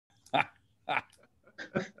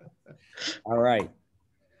All right.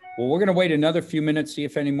 Well, we're going to wait another few minutes, see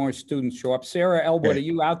if any more students show up. Sarah Elwood, Okay. are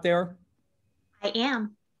you out there? I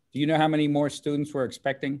am. Do you know how many more students we're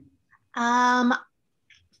expecting? For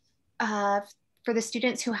the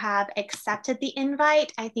students who have accepted the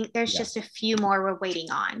invite, I think there's just a few more we're waiting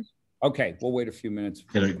on. Okay, we'll wait a few minutes.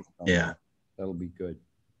 Yeah. That'll be good.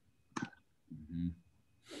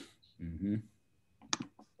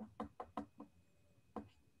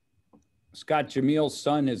 Scott, Jamil's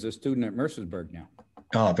son is a student at Mercersburg now.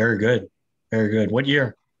 Oh, very good. Very good. What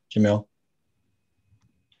year, Jamil?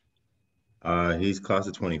 He's class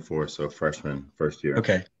of 24, so freshman, first year.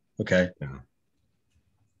 Okay. Okay. Yeah.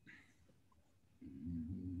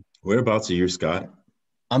 Whereabouts are you, Scott?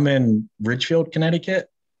 I'm in Ridgefield, Connecticut.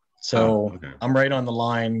 So okay. I'm right on the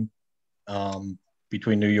line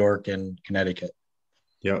between New York and Connecticut.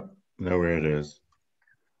 Yep, know where it is.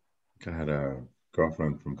 I had a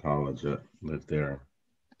girlfriend from college that lived there.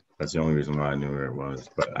 That's the only reason why I knew where it was.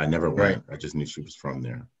 But I never went. I just knew she was from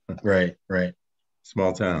there. Right, right.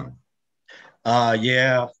 Small town.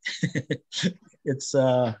 Yeah. It's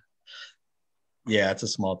it's a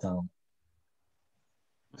small town.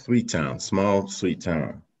 Sweet town, small, sweet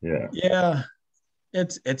town. Yeah. Yeah.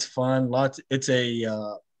 It's fun. It's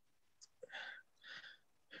a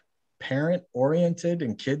parent-oriented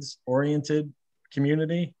and kids-oriented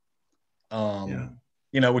community.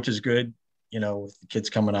 Which is good, with the kids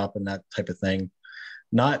coming up and that type of thing.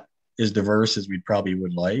 Not as diverse as we probably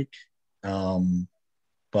would like.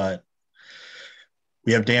 But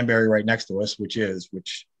we have Danbury right next to us, which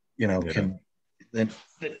can that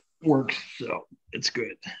works. So it's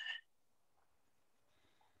good.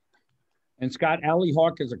 And Scott, Allie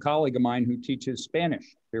Hawk is a colleague of mine who teaches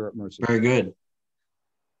Spanish here at Mercer. Very good.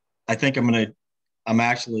 I think I'm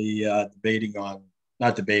actually debating on,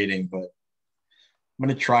 not debating, but I'm going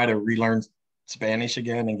to try to relearn Spanish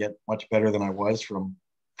again and get much better than I was from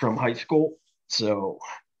high school. So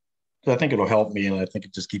I think it'll help me, and I think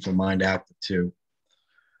it just keeps my mind active too.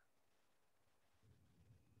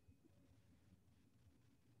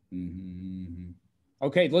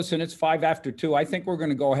 Okay, listen, it's 5 after 2. I think we're going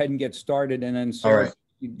to go ahead and get started, and then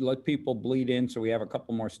let people bleed in so we have a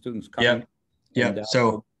couple more students coming. Yeah.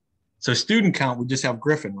 So student count, we just have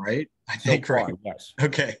Griffin, right? I think, so far, right? Yes.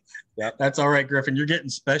 Okay. Yep. That's all right, Griffin. You're getting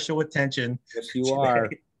special attention. Yes, you are.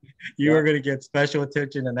 You are going to get special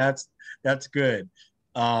attention, and that's good.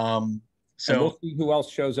 So we'll see who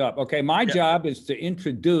else shows up. Okay, my job is to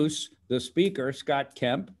introduce the speaker, Scott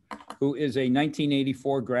Kemp, who is a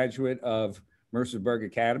 1984 graduate of Mercersburg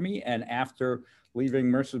Academy. And after leaving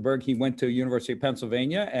Mercersburg, he went to University of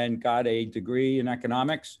Pennsylvania and got a degree in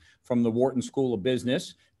economics from the Wharton School of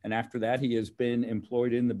Business. And after that, he has been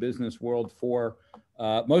employed in the business world for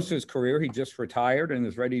most of his career. He just retired and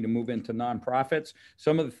is ready to move into nonprofits.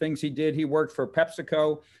 Some of the things he did, he worked for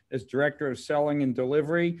PepsiCo as director of selling and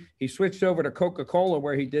delivery. He switched over to Coca-Cola,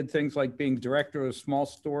 where he did things like being director of small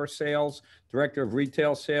store sales, director of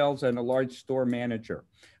retail sales, and a large store manager.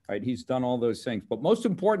 Right, he's done all those things. But most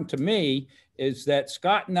important to me is that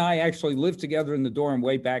Scott and I actually lived together in the dorm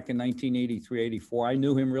way back in 1983, 84. I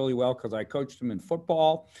knew him really well because I coached him in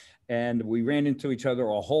football, and we ran into each other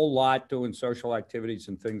a whole lot doing social activities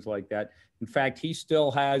and things like that. In fact, he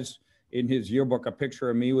still has in his yearbook a picture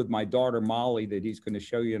of me with my daughter, Molly, that he's going to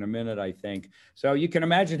show you in a minute, I think. So you can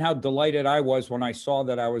imagine how delighted I was when I saw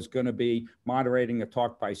that I was going to be moderating a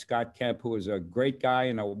talk by Scott Kemp, who is a great guy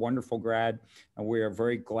and a wonderful grad. And we are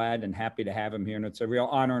very glad and happy to have him here. And it's a real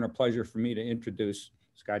honor and a pleasure for me to introduce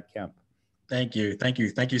Scott Kemp. Thank you. Thank you.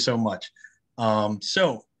 Thank you so much.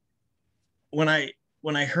 So when I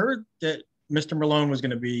heard that Mr. Malone was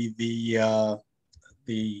going to be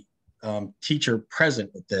the teacher present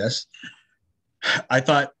with this,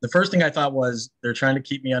 the first thing I thought was they're trying to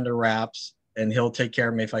keep me under wraps and he'll take care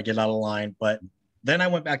of me if I get out of line. But then I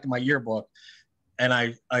went back to my yearbook,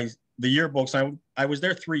 and the yearbooks, I was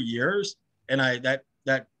there 3 years, and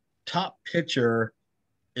that top picture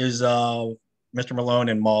is Mr. Malone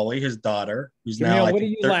and Molly, his daughter, who's Jamil, now what are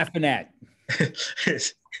you laughing at?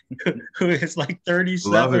 Who is like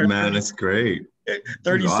 37. Love it, man. It's great.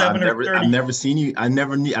 37 or 30. I've never seen you. I've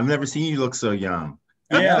never seen you look so young.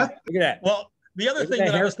 Yeah, look at that. Well, the other thing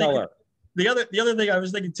that I was thinking, the other thing I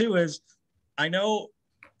was thinking too is, I know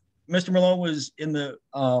Mr. Malone was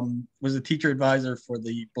was a teacher advisor for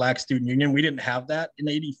the Black Student Union. We didn't have that in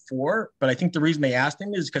 '84, but I think the reason they asked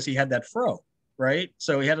him is because he had that fro, right?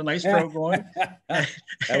 So he had a nice fro going. That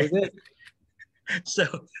was it. So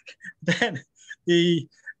then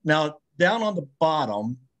now down on the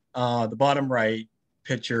bottom right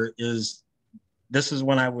picture this is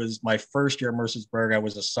when I was my first year at Mercersburg. I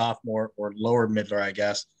was a sophomore or lower middler, I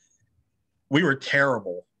guess. we were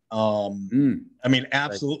terrible. I mean,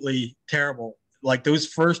 absolutely terrible. Like those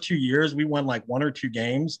first 2 years, we won like 1 or 2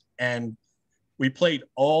 games, and we played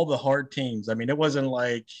all the hard teams. I mean, it wasn't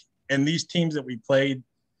like, and these teams that we played,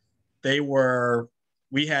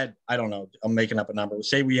 we had, I don't know, I'm making up a number.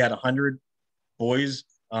 Say we had 100 boys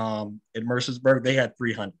in Mercersburg, they had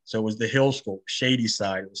 300. So it was the Hill School, Shady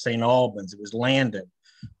Side, it was St. Albans, it was Landon,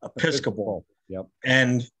 Episcopal. Yep.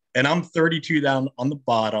 And I'm 32 down on the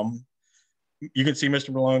bottom. You can see Mr.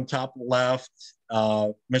 Malone top left,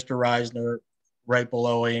 Mr. Reisner right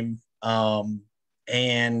below him.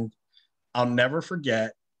 And I'll never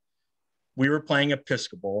forget, we were playing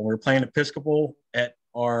Episcopal, and we were playing Episcopal at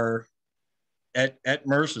Mercersburg.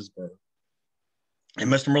 And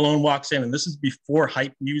Mr. Malone walks in, and this is before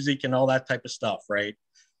hype music and all that type of stuff, right?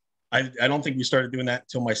 I don't think we started doing that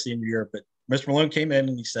until my senior year, but Mr. Malone came in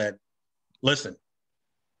and he said, listen,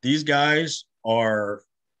 these guys are,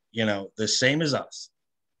 you know, the same as us.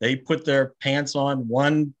 They put their pants on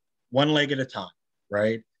one leg at a time,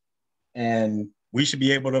 right? And we should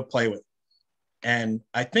be able to play with it. And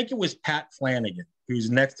I think it was Pat Flanagan, who's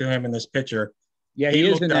next to him in this picture. Yeah, he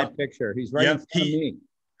is in that picture. He's right in front of me.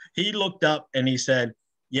 He looked up and he said,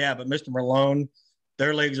 yeah, but Mr. Malone,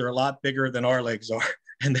 their legs are a lot bigger than our legs are.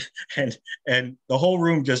 And the whole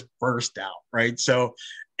room just burst out, right? So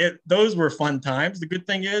those were fun times. The good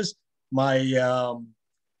thing is my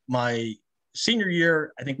senior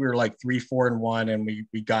year, I think we were like 3-4-1, and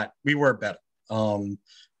we were better.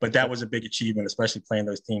 But that was a big achievement, especially playing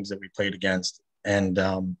those teams that we played against. And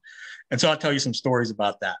so I'll tell you some stories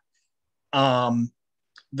about that.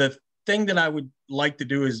 The thing that I would like to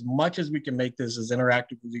do, as much as we can make this as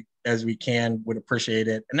interactive as we can, would appreciate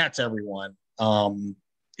it. And that's everyone.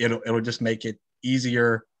 It'll just make it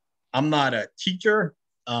easier. I'm not a teacher.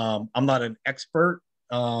 I'm not an expert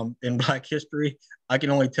in Black history. I can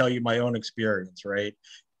only tell you my own experience, right?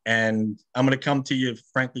 And I'm going to come to you,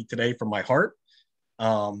 frankly, today from my heart.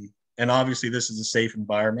 And obviously this is a safe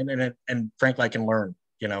environment, and frankly, I can learn,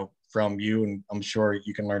 you know, from you, and I'm sure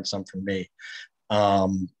you can learn some from me.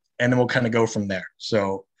 And then we'll kind of go from there.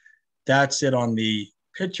 So that's it on the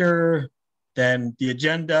picture. Then the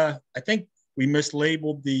agenda, I think we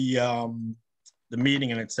mislabeled the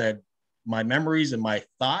meeting, and it said my memories and my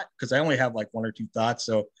thought, because I only have like 1 or 2 thoughts,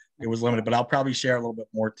 so it was limited, but I'll probably share a little bit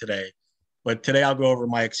more today. But today I'll go over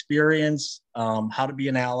my experience, how to be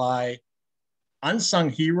an ally, unsung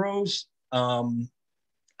heroes.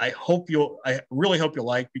 I really hope you'll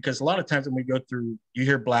like, because a lot of times when we go through, you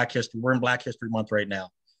hear Black History, we're in Black History Month right now.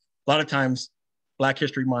 A lot of times Black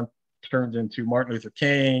History Month turns into Martin Luther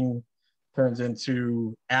King, turns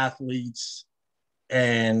into athletes,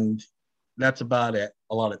 and that's about it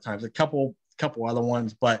a lot of times. A couple other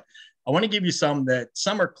ones, but I want to give you some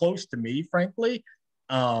are close to me, frankly.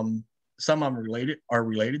 Some are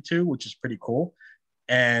related to, which is pretty cool.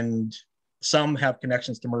 And some have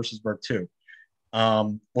connections to Mercersburg too.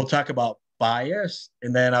 We'll talk about bias,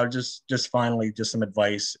 and then I'll just finally some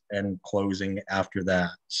advice and closing after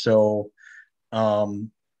that. So, and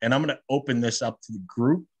I'm going to open this up to the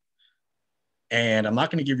group, and I'm not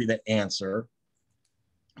going to give you the answer,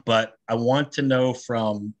 but I want to know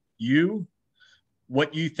from you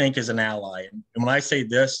what you think is an ally. And when I say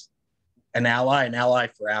this, an ally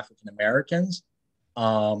for African Americans,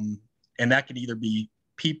 and that could either be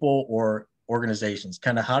people or organizations.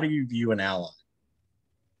 Kind of, how do you view an ally?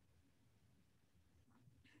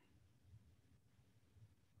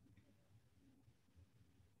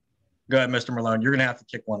 Go ahead, Mr. Malone. You're going to have to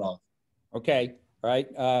kick one off. Okay, right.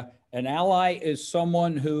 An ally is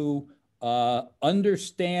someone who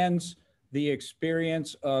understands the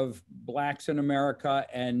experience of Blacks in America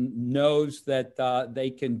and knows that they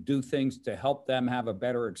can do things to help them have a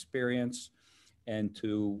better experience, and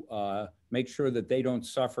to make sure that they don't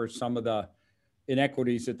suffer some of the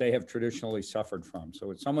inequities that they have traditionally suffered from.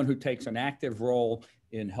 So it's someone who takes an active role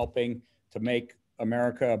in helping to make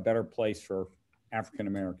America a better place for African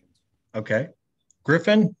Americans. Okay.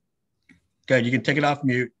 Griffin, good. You can take it off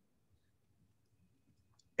mute.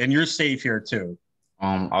 And you're safe here too.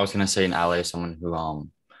 I was gonna say an ally is someone who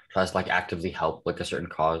tries to like actively help like a certain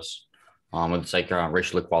cause. It's like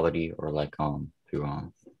racial equality, or like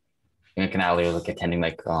like an ally, or like attending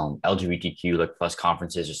like LGBTQ like plus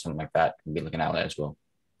conferences or something like that can be like an ally as well.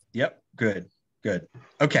 Yep. Good.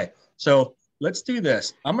 Okay. So let's do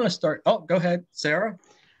this. I'm gonna start. Oh, go ahead, Sarah.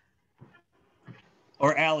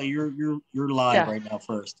 Or Allie, you're live right now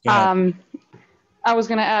first. Go ahead. I was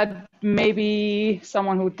going to add maybe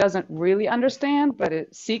someone who doesn't really understand, but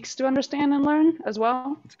it seeks to understand and learn as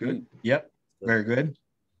well. That's good. Yep. Very good.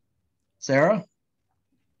 Sarah?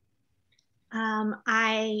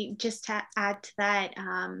 I just add to that,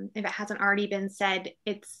 if it hasn't already been said,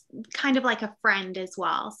 it's kind of like a friend as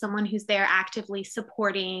well, someone who's there actively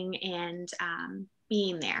supporting and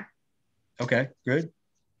being there. Okay, good.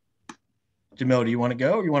 Jamil, do you want to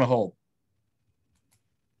go or you want to hold?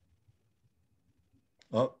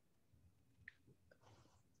 Oh,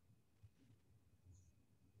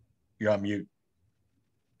 you're on mute.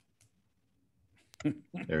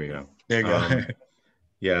 There we go. There you go.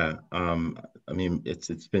 Yeah, I mean,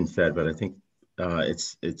 it's been said, but I think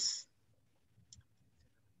it's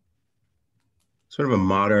sort of a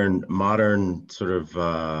modern sort of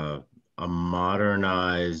a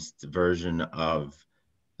modernized version of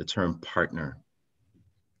the term partner.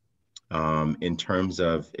 In terms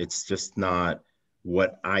of, it's just not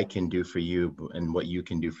what I can do for you and what you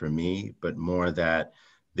can do for me, but more that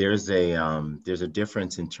there's a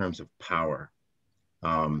difference in terms of power.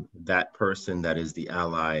 That person that is the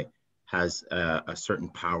ally has a certain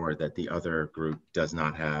power that the other group does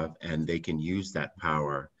not have, and they can use that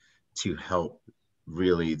power to help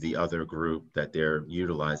really the other group that they're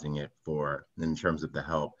utilizing it for, in terms of the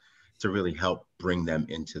help, to really help bring them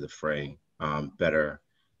into the fray better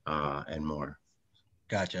and more.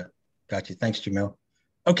 Gotcha. Thanks, Jamil.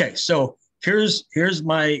 Okay, so here's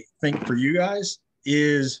my thing for you guys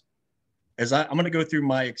is, I'm going to go through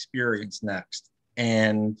my experience next.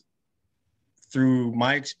 And through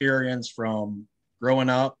my experience from growing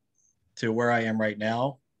up to where I am right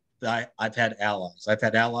now, I've had allies. I've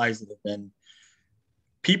had allies that have been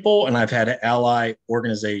people, and I've had ally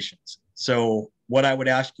organizations. So what I would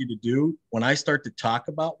ask you to do when I start to talk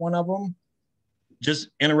about one of them, just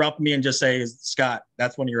interrupt me and just say, Scott,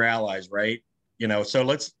 that's one of your allies, right? You know, so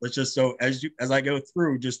let's just, so as I go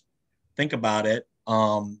through, just think about it.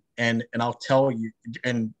 And I'll tell you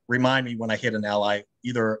and remind me when I hit an ally,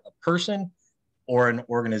 either a person or an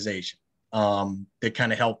organization, that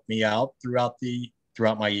kind of helped me out throughout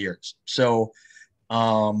my years. So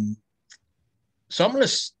I'm going to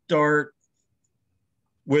start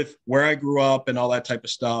with where I grew up and all that type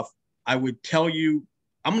of stuff. I would tell you,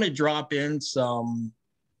 I'm going to drop in some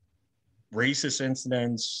racist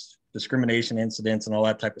incidents, discrimination incidents, and all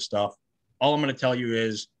that type of stuff. All I'm going to tell you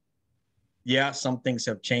is, yeah, some things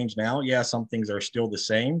have changed now. Yeah, some things are still the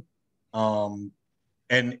same. And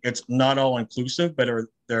it's not all inclusive, but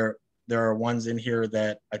there are ones in here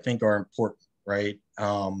that I think are important, right?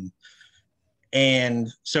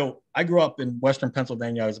 And so I grew up in Western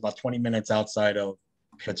Pennsylvania. I was about 20 minutes outside of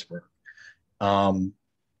Pittsburgh.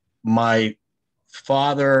 My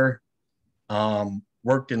father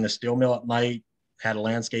worked in the steel mill at night, had a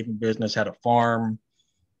landscaping business, had a farm.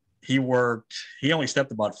 He only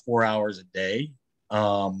slept about 4 hours a day.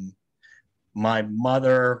 My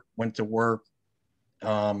mother went to work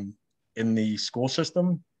in the school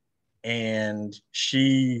system, and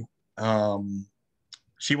she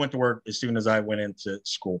went to work as soon as I went into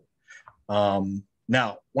school.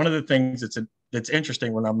 Now, one of the things that's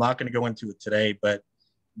interesting, when I'm not going to go into it today, but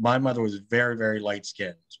my mother was very, very light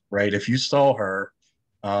skinned, right? If you saw her,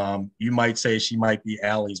 you might say she might be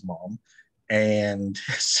Allie's mom. And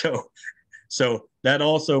so that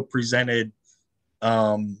also presented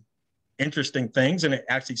interesting things. And it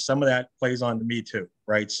actually, some of that plays on to me too,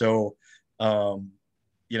 right? So,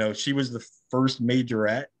 you know, she was the first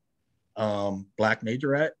majorette, Black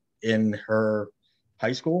majorette in her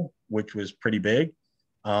high school, which was pretty big.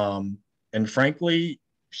 And frankly,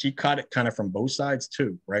 she caught it kind of from both sides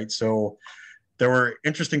too, right? So there were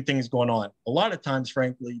interesting things going on. A lot of times,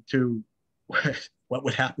 frankly, too, what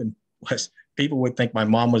would happen was people would think my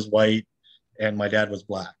mom was white and my dad was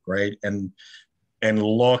Black, right? And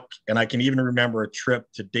I can even remember a trip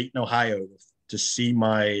to Dayton, Ohio to see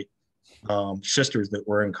my sisters that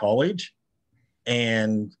were in college.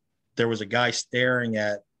 And there was a guy staring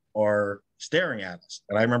at us.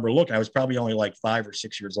 And I remember looking, I was probably only like 5 or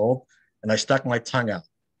 6 years old. And I stuck my tongue out.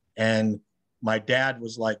 And my dad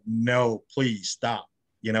was like, no, please stop,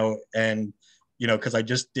 you know, and, you know, because I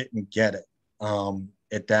just didn't get it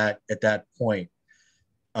at that point.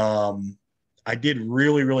 I did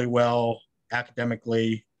really, really well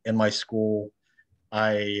academically in my school.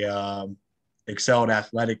 I excelled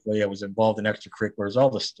athletically. I was involved in extracurriculars,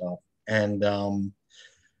 all this stuff.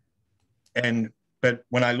 But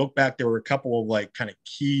when I look back, there were a couple of like kind of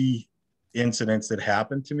key incidents that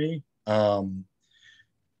happened to me.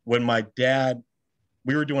 When my dad,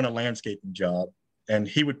 we were doing a landscaping job, and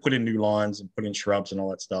he would put in new lawns and put in shrubs and all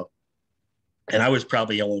that stuff. And I was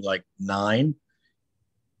probably only like 9.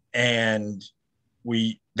 And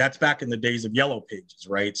that's back in the days of Yellow Pages,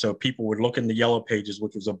 right? So people would look in the Yellow Pages,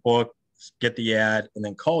 which was a book, get the ad, and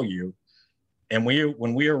then call you. And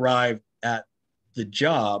when we arrived at the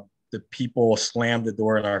job, the people slammed the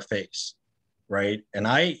door in our face, right? And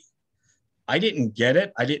I didn't get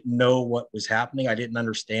it. I didn't know what was happening. I didn't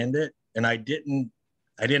understand it, and I didn't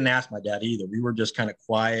ask my dad either. We were just kind of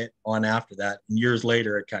quiet on after that. And years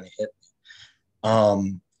later, it kind of hit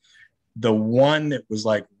me. The one that was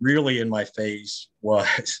like really in my face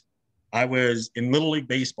was I was in Little League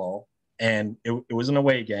Baseball, and it was an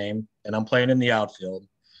away game, and I'm playing in the outfield.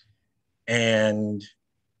 And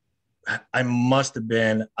I must have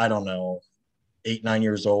been, I don't know, 8, 9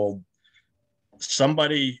 years old.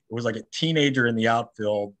 Somebody, it was like a teenager in the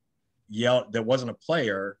outfield, yelled, that wasn't a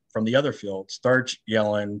player from the other field, starts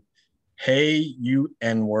yelling, "Hey, you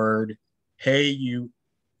N-word, hey, you,"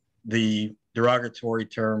 the derogatory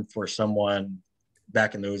term for someone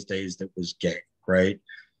back in those days that was gay, right?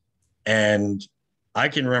 And I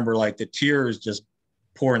can remember like the tears just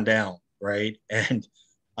pouring down, right? And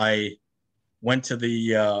I went to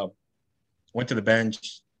the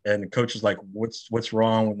bench, and the coach was like, "What's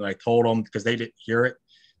wrong?" And I told them, because they didn't hear it,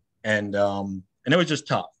 and it was just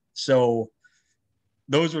tough. So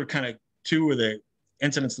those were kind of two of the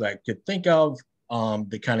incidents that I could think of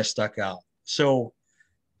that kind of stuck out. So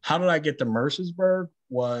how did I get to Mercersburg?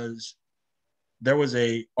 There was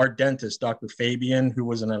our dentist, Dr. Fabian, who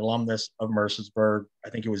was an alumnus of Mercersburg. I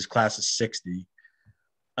think it was class of 60.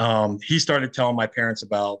 He started telling my parents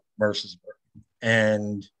about Mercersburg,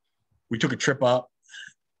 and we took a trip up.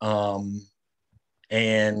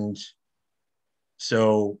 And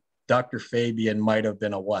so Dr. Fabian might have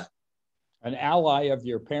been a what? An ally of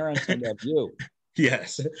your parents and of you.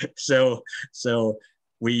 Yes. So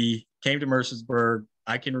we came to Mercersburg.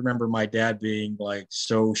 I can remember my dad being like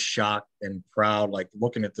so shocked and proud, like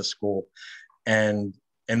looking at the school. And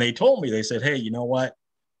they told me, they said, "Hey, you know what?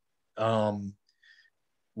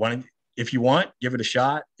 If you want, give it a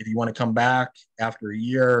shot. If you want to come back after a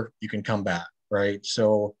year, you can come back." Right.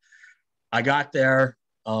 So I got there.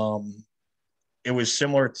 It was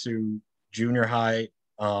similar to junior high.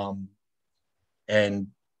 And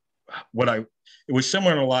it was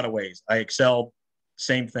similar in a lot of ways. I excelled,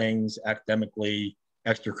 same things academically,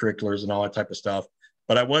 extracurriculars, and all that type of stuff.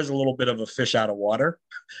 But I was a little bit of a fish out of water.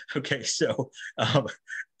 Okay. So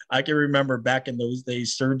I can remember back in those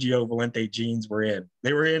days, Sergio Valente jeans were in.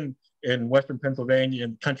 They were in Western Pennsylvania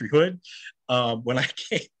and Country Hood. When I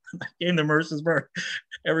came to Mercersburg,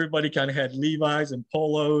 everybody kind of had Levi's and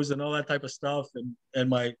polos and all that type of stuff.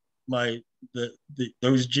 And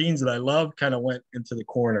those jeans that I loved kind of went into the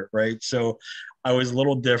corner, right? So I was a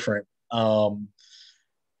little different. But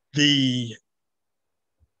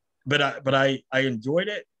I enjoyed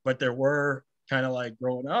it. But there were kind of like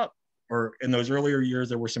growing up, or in those earlier years,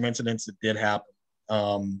 there were some incidents that did happen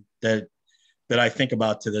that I think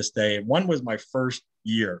about to this day. And one was my first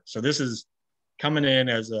year. So this is coming in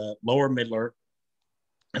as a lower middler.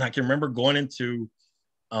 And I can remember going into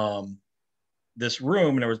this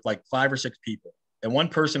room, and there was like 5 or 6 people. And one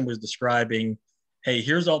person was describing, "Hey,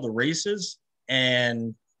 here's all the races,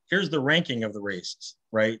 and here's the ranking of the races,"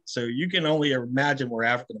 right? So you can only imagine where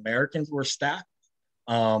African Americans were stacked.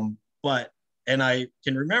 And I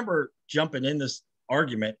can remember jumping in this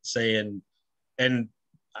argument saying, and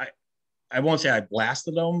I won't say I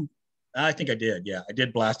blasted them. I think I did. Yeah, I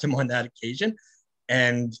did blast him on that occasion.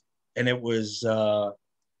 And it was,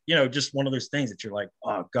 just one of those things that you're like,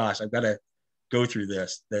 "Oh gosh, I've got to go through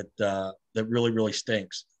this, that really, really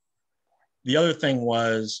stinks." The other thing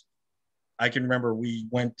was, I can remember we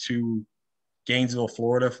went to Gainesville,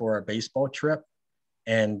 Florida for our baseball trip.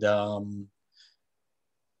 And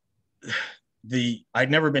I'd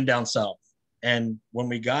never been down south. And when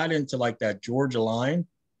we got into like that Georgia line,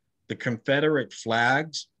 the Confederate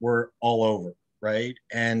flags were all over, right?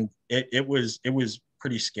 And it was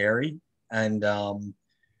pretty scary, and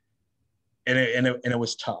it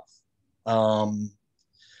was tough.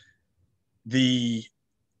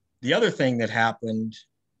 The other thing that happened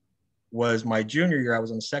was my junior year. I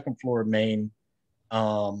was on the second floor of Maine,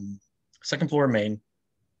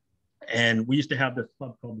 and we used to have this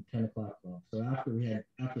club called the 10 o'clock club. So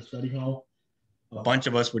after study hall, a bunch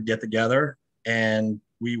of us would get together and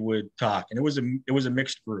we would talk. And it was a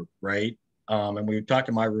mixed group, right? And we would talk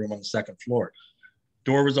in my room on the second floor.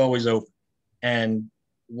 Door was always open. And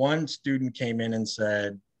one student came in and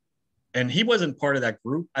said, and he wasn't part of that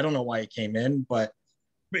group. I don't know why he came in, but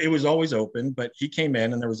it was always open. But he came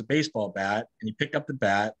in and there was a baseball bat, and he picked up the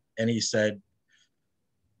bat and he said,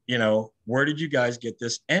 "Where did you guys get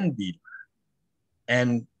this end beater?"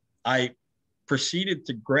 And I proceeded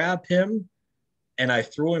to grab him, and I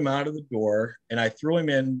threw him out of the door, and I threw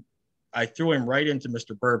him right into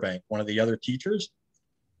Mr. Burbank, one of the other teachers.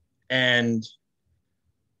 And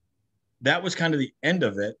that was kind of the end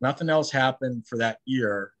of it. Nothing else happened for that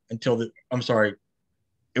year until I'm sorry,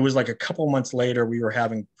 it was like a couple months later, we were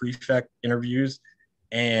having prefect interviews,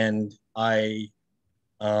 and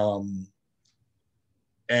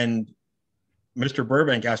and Mr.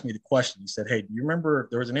 Burbank asked me the question. He said, "Hey, do you remember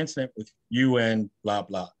there was an incident with you and blah,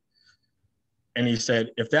 blah?" And he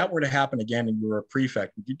said, "If that were to happen again and you were a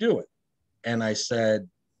prefect, would you do it?" And I said,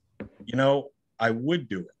 I would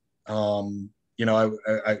do it. I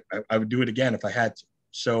would do it again if I had to.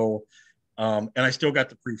 So, and I still got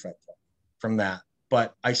the prefect from that.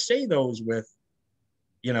 But I say those with,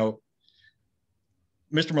 Mr.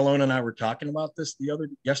 Malone and I were talking about this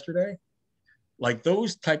yesterday. Like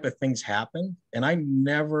those type of things happen. And I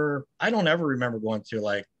don't ever remember going to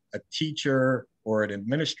like a teacher or an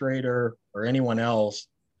administrator or anyone else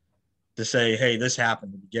to say, "Hey, this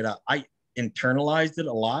happened," and get out. I internalized it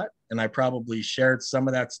a lot. And I probably shared some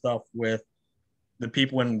of that stuff with the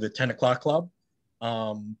people in the 10 o'clock club,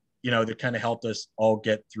 that kind of helped us all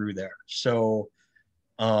get through there. So,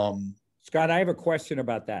 Scott, I have a question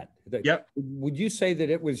about that. Yep. Would you say that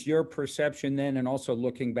it was your perception then, and also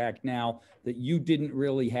looking back now, that you didn't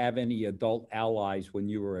really have any adult allies when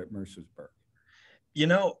you were at Mercersburg?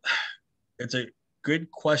 It's a good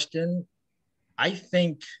question. I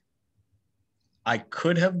think I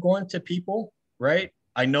could have gone to people, right?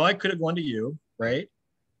 I know I could have gone to you, right?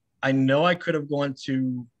 I know I could have gone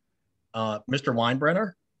to Mr.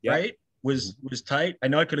 Weinbrenner, Yep. right? Was tight. I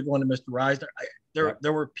know I could have gone to Mr. Reisner.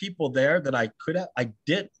 There were people there that I could have. I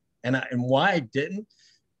didn't, and why I didn't,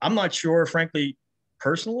 I'm not sure, frankly,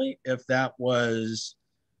 personally, if that was.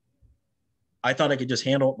 I thought I could just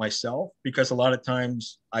handle it myself, because a lot of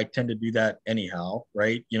times I tend to do that anyhow,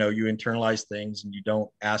 right? You internalize things and you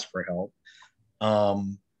don't ask for help,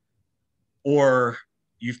 or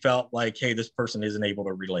you felt like, hey, this person isn't able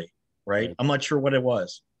to relate, right? I'm not sure what it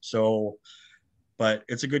was. So, but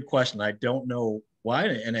it's a good question. I don't know why.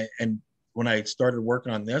 And when I started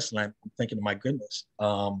working on this, and I'm thinking, my goodness,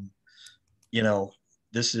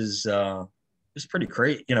 this is pretty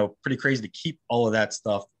crazy, pretty crazy to keep all of that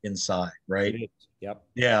stuff inside, right? It is. Yep.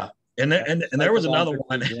 Yeah. And there was another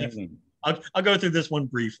one. I'll go through this one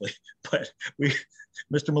briefly, but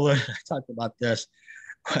Mr. Malone and I talked about this.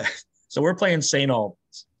 So we're playing St.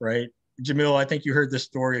 Albans, right? Jamil, I think you heard this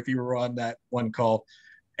story if you were on that one call.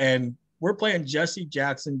 And we're playing Jesse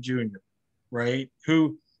Jackson Jr., right?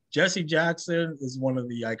 Jesse Jackson is one of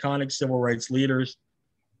the iconic civil rights leaders.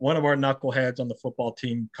 One of our knuckleheads on the football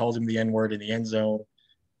team calls him the N-word in the end zone.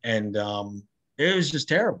 And it was just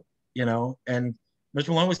terrible, And Mr.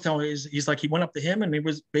 Malone was telling me, he's like, he went up to him and he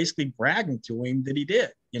was basically bragging to him that he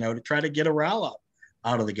did, to try to get a rile up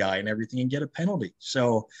out of the guy and everything and get a penalty.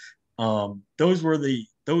 So those were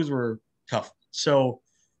tough. So,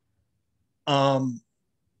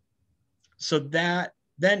 that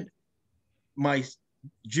then my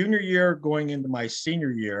junior year going into my senior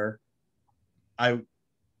year, I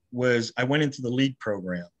went into the lead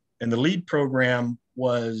program, and the lead program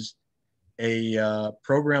was a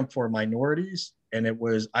program for minorities. And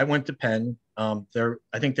I went to Penn. I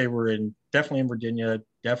think they were definitely in Virginia,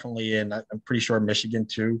 definitely I'm pretty sure Michigan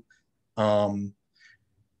too.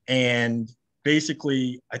 And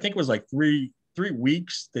basically, I think it was like three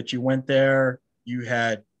weeks that you went there. You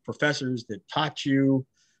had professors that taught you.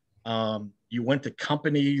 You went to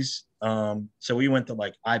companies. So we went to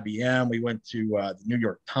like IBM. We went to the New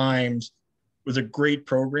York Times. It was a great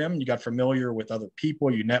program. You got familiar with other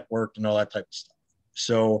people. You networked and all that type of stuff.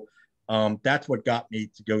 So that's what got me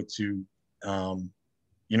to go to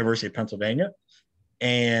University of Pennsylvania.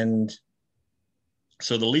 And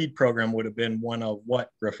so the lead program would have been one of what,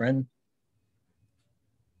 Griffin?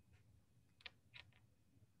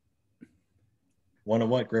 One of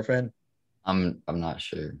what, Griffin? I'm not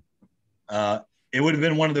sure. It would have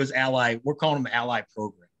been one of those we're calling them ally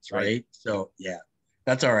programs, right? So yeah,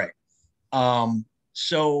 that's all right.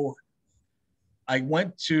 So when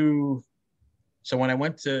I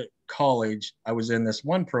went to college, I was in this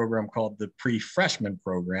one program called the pre-freshman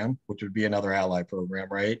program, which would be another ally program,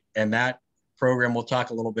 right? And that program, we'll talk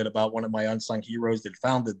a little bit about one of my unsung heroes that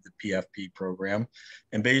founded the PFP program.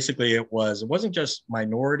 And basically it wasn't just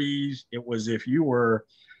minorities. It was if you were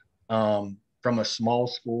from a small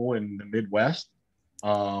school in the Midwest,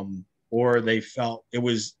 or they felt it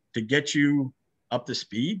was to get you up to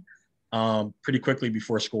speed pretty quickly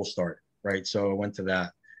before school started, right? So I went to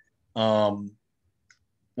that.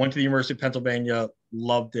 Went to the University of Pennsylvania,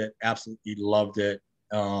 loved it, absolutely loved it.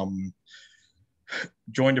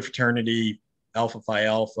 Joined a fraternity, Alpha Phi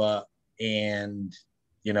Alpha, and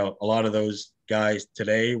a lot of those guys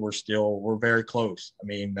today we're very close. I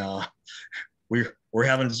mean, we're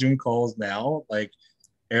having Zoom calls now, like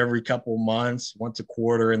every couple months, once a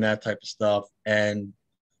quarter, and that type of stuff. And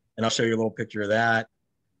I'll show you a little picture of that.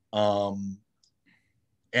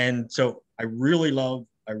 And so I really love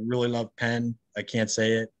Penn. I can't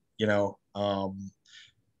say it,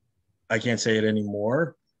 I can't say it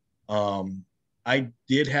anymore. I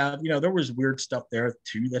did have, there was weird stuff there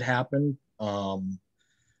too that happened. One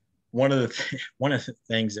of the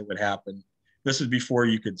things that would happen, this was before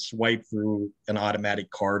you could swipe through an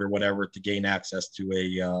automatic card or whatever to gain access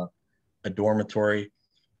to a dormitory,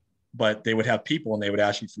 but they would have people and they would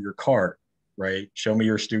ask you for your card, right? Show me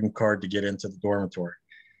your student card to get into the dormitory.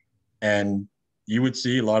 And you would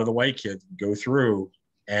see a lot of the white kids go through,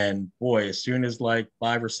 and boy, as soon as like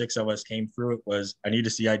 5 or 6 of us came through, it was, I need to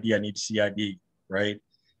see ID, I need to see ID, right?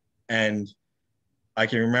 And I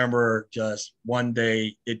can remember just one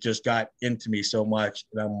day, it just got into me so much.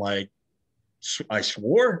 And I'm like, I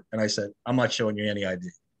swore, and I said, I'm not showing you any ID.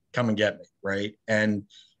 Come and get me, right? And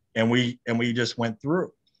we just went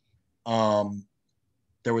through.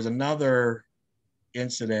 There was another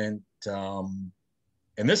incident, and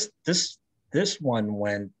this one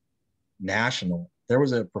went national. There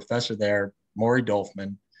was a professor there, Maury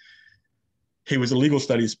Dolfman. He was a legal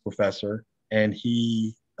studies professor, and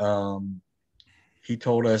he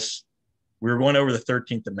told us, we were going over the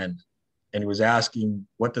 13th Amendment, and he was asking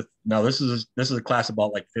now this is a class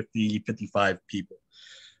about like 50, 55 people,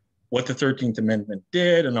 what the 13th Amendment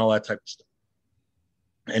did and all that type of stuff.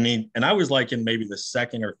 And I was like in maybe the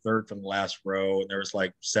second or third from the last row, and there was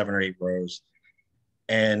like 7 or 8 rows,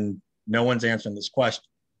 and no one's answering this question.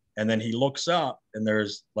 And then he looks up, and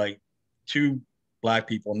there's like 2 Black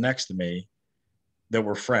people next to me that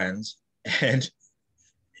were friends, and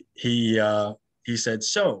he said,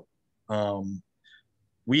 so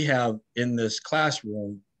we have in this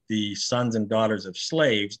classroom the sons and daughters of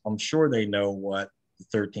slaves. I'm sure they know what the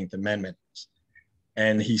 13th Amendment is.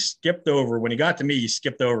 And he skipped over, when he got to me, he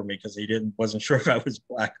skipped over me because he wasn't sure if I was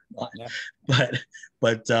Black or not. Yeah.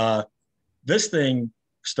 But this thing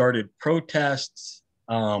started protests.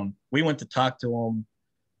 We went to talk to him.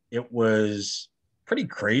 It was pretty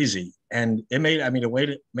crazy. And it made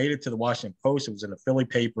it to the Washington Post. It was in the Philly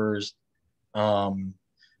papers.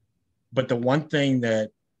 But the one of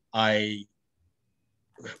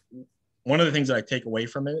the things that I take away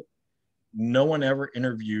from it, no one ever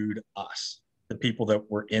interviewed us, the people that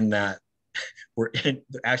were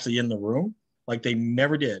actually in the room. Like, they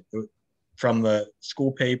never did, from the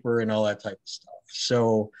school paper and all that type of stuff.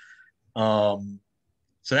 So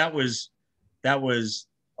that was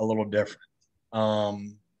a little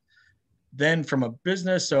different. Then from a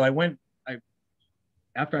business, so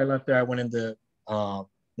after I left there, I went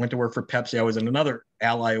to work for Pepsi. I was in another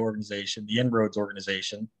ally organization, the Inroads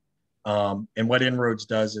organization. And what Inroads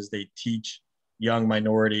does is they teach young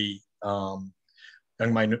minorities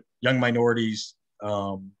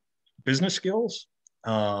business skills.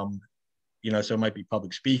 So it might be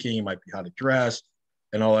public speaking, it might be how to dress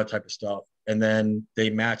and all that type of stuff. And then they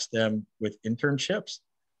match them with internships,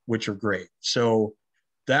 which are great. So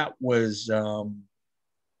that was a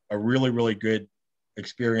really, really good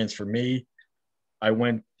experience for me. I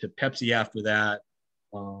went to Pepsi after that.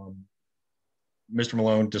 Mr.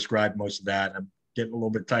 Malone described most of that. I'm getting a little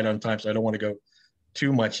bit tight on time, so I don't want to go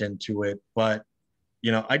too much into it. But,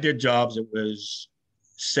 I did jobs. It was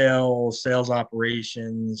sales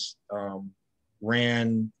operations,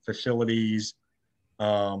 ran facilities.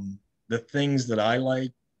 The things that I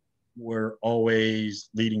liked were always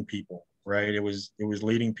leading people, right? It was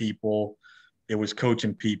leading people. It was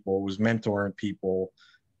coaching people. It was mentoring people.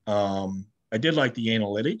 I did like the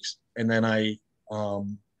analytics. And then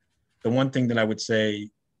the one thing that I would say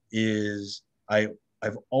is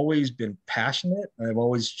I've always been passionate, and I've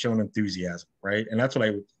always shown enthusiasm, right? And that's what I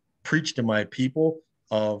would preach to my people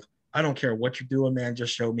of, I don't care what you're doing, man,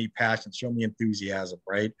 just show me passion, show me enthusiasm,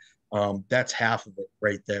 right? That's half of it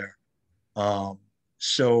right there.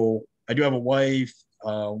 So I do have a wife.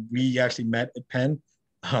 We actually met at Penn.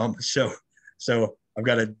 So I've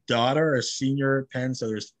got a daughter, a senior at Penn. So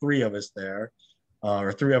there's 3 of us there,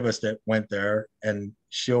 or 3 of us that went there, and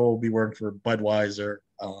she'll be working for Budweiser,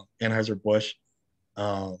 Anheuser-Busch,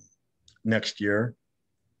 next year.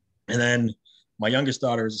 And then my youngest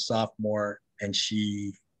daughter is a sophomore, and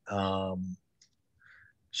she's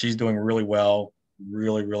doing really well.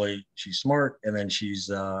 Really, really, she's smart. And then she's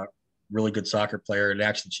a really good soccer player. And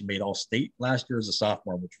actually, she made All-State last year as a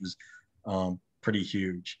sophomore, which was pretty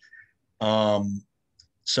huge.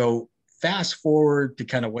 So fast forward to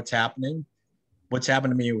kind of what's happened to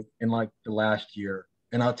me in like the last year.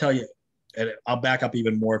 And I'll tell you, and I'll back up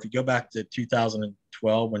even more. If you go back to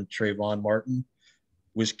 2012 when Trayvon Martin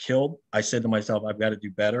was killed, I said to myself, I've got to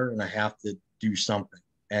do better and I have to do something.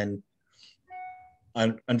 And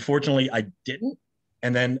unfortunately, I didn't.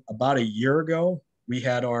 And then about a year ago,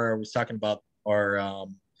 I was talking about our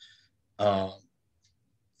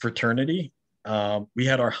fraternity. We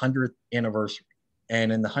had our 100th anniversary.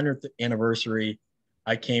 And in the 100th anniversary,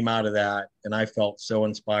 I came out of that and I felt so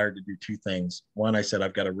inspired to do two things. One, I said,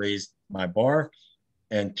 I've got to raise my bar.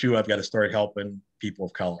 And two, I've got to start helping people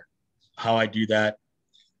of color. How I do that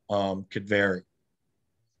could vary.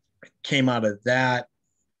 Came out of that.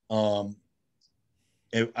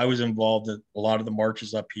 I was involved in a lot of the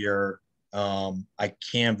marches up here. I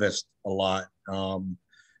canvassed a lot.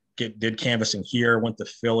 Did canvassing here, went to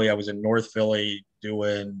Philly. I was in North Philly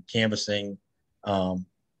doing canvassing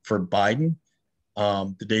for Biden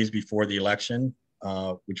the days before the election,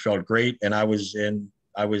 which felt great. And I was in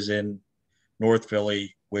North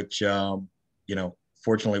Philly, which,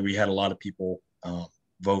 fortunately we had a lot of people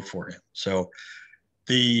vote for him. So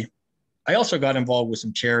I also got involved with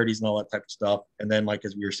some charities and all that type of stuff. And then, like,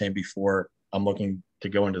 as we were saying before, I'm looking to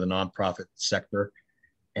go into the nonprofit sector.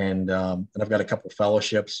 And I've got a couple of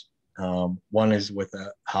fellowships. One is with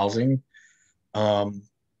a housing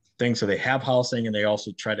thing. So they have housing and they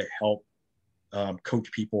also try to help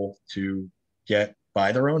coach people to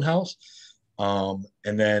buy their own house. And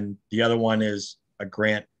then the other one is a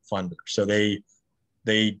grant funder. So they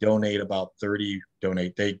give about $30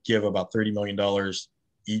 million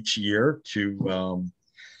each year to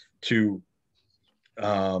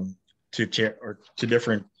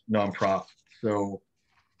different nonprofits. So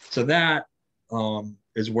that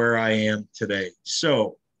is where I am today.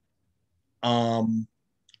 So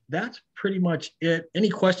that's pretty much it. Any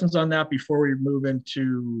questions on that before we move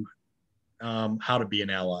into how to be an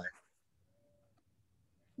ally?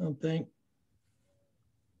 I don't think.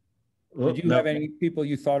 Did you have any people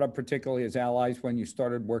you thought of particularly as allies when you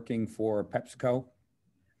started working for PepsiCo?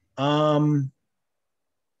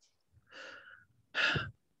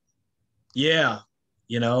 Yeah,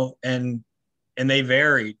 and they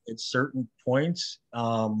varied at certain points.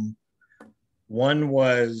 One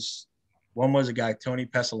was a guy, Tony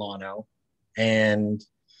Pesolano, and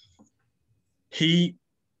I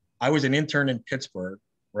was an intern in Pittsburgh,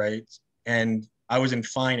 right? And I was in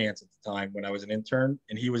finance at the time when I was an intern,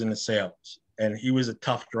 and he was in the sales, and he was a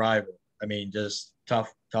tough driver. I mean, just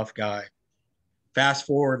tough guy. Fast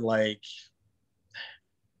forward like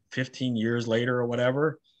 15 years later or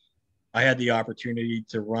whatever, I had the opportunity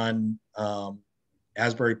to run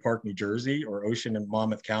Asbury Park, New Jersey, or Ocean and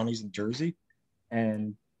Monmouth counties in Jersey.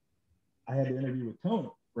 And I had to interview with Tony,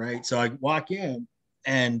 right? So I walk in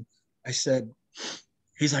and I said,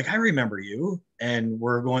 he's like, I remember you. And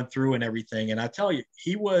we're going through and everything. And I tell you,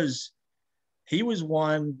 he was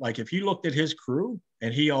one, like, if you looked at his crew,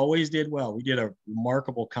 and he always did well. We did a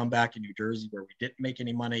remarkable comeback in New Jersey where we didn't make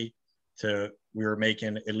any money we were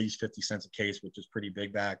making at least 50 cents a case, which was pretty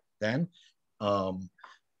big back then.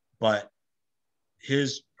 But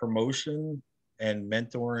his promotion and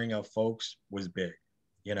mentoring of folks was big,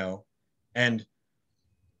 and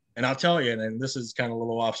I'll tell you, and this is kind of a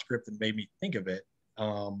little off script and made me think of it,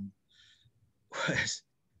 I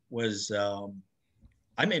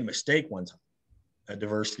made a mistake one time, a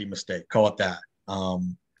diversity mistake, call it that.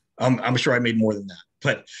 I'm sure I made more than that,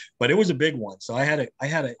 but it was a big one. So I had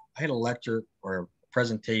a lecture or a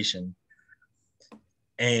presentation,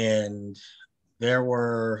 and there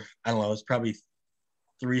were, I don't know, it was probably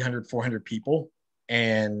 300, 400 people.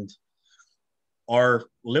 And our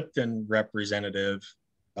Lipton representative,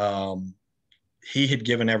 he had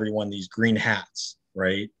given everyone these green hats,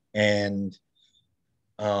 right? And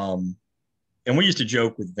we used to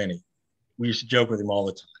joke with Vinny. We used to joke with him all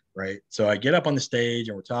the time, right? So I get up on the stage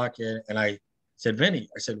and we're talking, and I said, Vinny,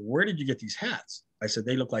 I said, where did you get these hats? I said,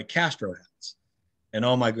 they look like Castro hats. And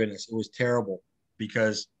oh my goodness, it was terrible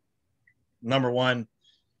because, number one,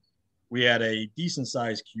 we had a decent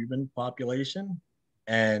sized Cuban population,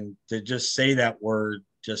 and to just say that word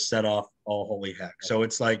just set off all holy heck. So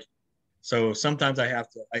it's like, so sometimes I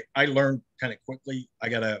learned kind of quickly. I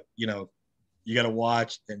gotta, you gotta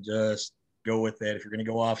watch and just go with it. If you're going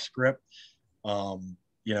to go off script,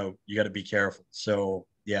 you got to be careful. So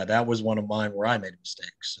yeah, that was one of mine where I made a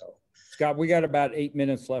mistake. So Scott, we got about 8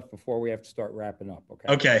 minutes left before we have to start wrapping up.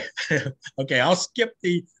 Okay. Okay. I'm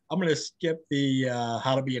going to skip the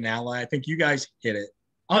how to be an ally. I think you guys hit it.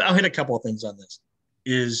 I'll hit a couple of things on this.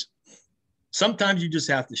 Is sometimes you just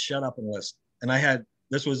have to shut up and listen. And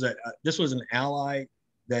this was an ally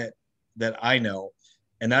that I know,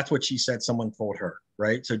 and that's what she said someone told her,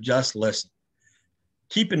 right? So just listen.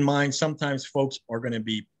 Keep in mind, sometimes folks are going to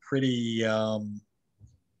be pretty,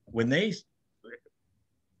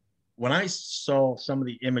 when I saw some of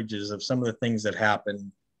the images of some of the things that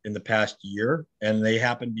happened in the past year, and they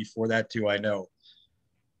happened before that too, I know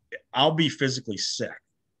I'll be physically sick,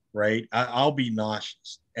 right? I'll be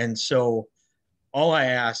nauseous. And so all I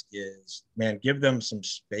ask is, man, give them some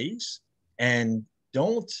space, and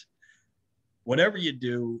don't, whatever you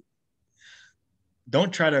do,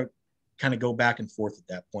 don't try to kind of go back and forth at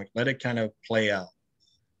that point. Let it kind of play out.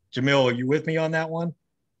 Jamil, are you with me on that one?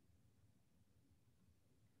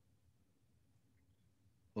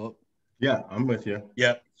 Well, yeah, I'm with you.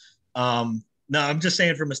 Yeah. No, I'm just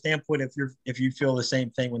saying from a standpoint, if you feel the same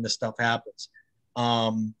thing when this stuff happens.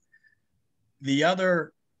 The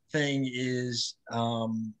other thing is,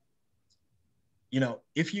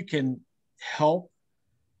 if you can help,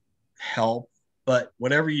 but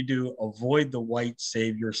whatever you do, avoid the white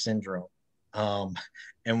savior syndrome.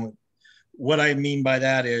 And what I mean by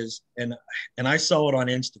that is, and I saw it on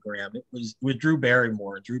Instagram. It was with Drew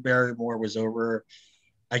Barrymore. Drew Barrymore was over,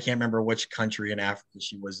 I can't remember which country in Africa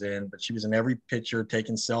she was in, but she was in every picture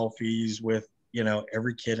taking selfies with,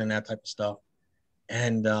 every kid and that type of stuff.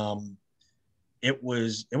 And it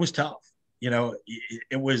was tough.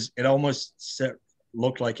 It almost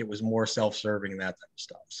looked like it was more self-serving and that type of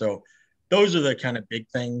stuff. So those are the kind of big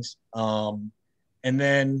things. And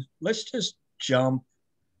then let's just jump.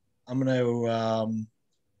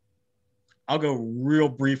 I'll go real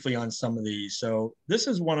briefly on some of these. So this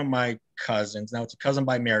is one of my cousins. Now it's a cousin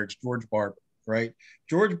by marriage, George Barber, right?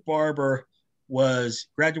 George Barber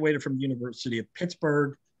graduated from the University of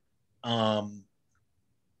Pittsburgh,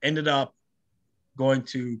 ended up going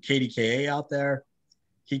to KDKA out there.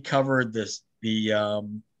 He covered the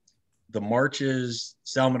marches,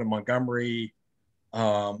 Selma to Montgomery,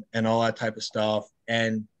 and all that type of stuff,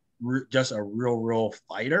 and just a real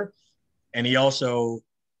fighter. And he also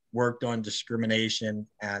worked on discrimination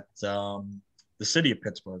at the city of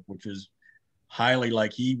Pittsburgh, which is highly,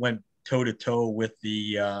 he went toe to toe with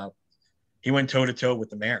the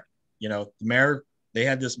mayor. The mayor, they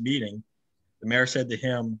had this meeting. The mayor said to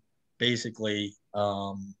him, basically,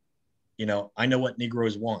 I know what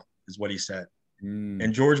Negroes want, is what he said.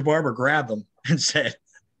 And George Barber grabbed him and said,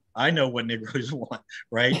 I know what Negroes want,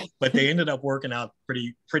 right? But they ended up working out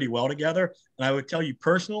pretty well together. And I would tell you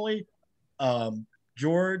personally,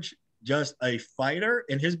 George, just a fighter.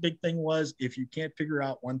 And his big thing was, if you can't figure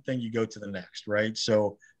out one thing, you go to the next, right?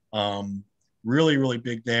 So really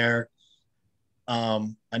big there.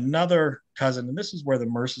 Another cousin, and this is where the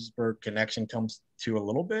Mercersburg connection comes to a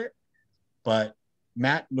little bit, but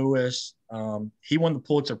Matt Lewis, he won the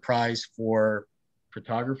Pulitzer Prize for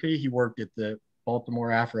photography. He worked at the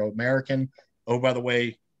Baltimore Afro-American. Oh, by the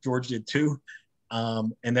way, George did too.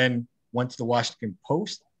 And then went to the Washington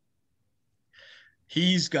Post. So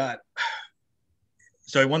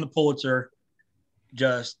he won the Pulitzer,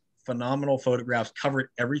 just phenomenal photographs, covered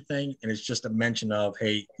everything. And it's just a mention of,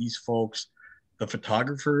 hey, these folks, the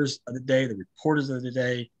photographers of the day, the reporters of the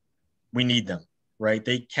day, we need them, right?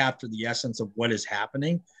 They capture the essence of what is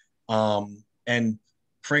happening. And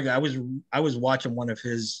Frank, I was watching one of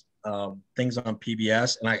his things on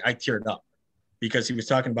PBS, and I teared up because he was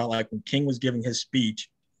talking about, like, when King was giving his speech,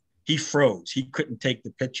 he froze. He couldn't take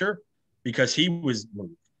the picture because he was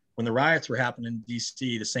moved. When the riots were happening in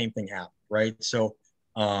DC, the same thing happened, right? So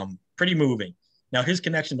pretty moving. Now, his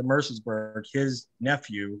connection to Mercersburg, his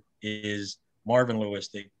nephew is Marvin Lewis,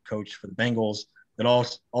 the coach for the Bengals, that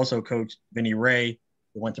also coached Vinny Ray,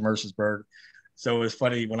 who went to Mercersburg. So it was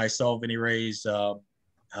funny when I saw Vinny Ray's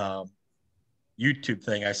YouTube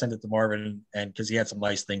thing, I sent it to Marvin, and because he had some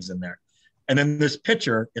nice things in there. And then this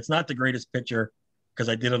picture, it's not the greatest picture because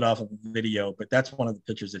I did it off of a video, but that's one of the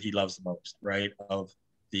pictures that he loves the most, right? Of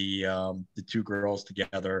the two girls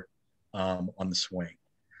together on the swing.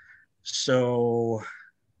 So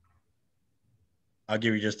I'll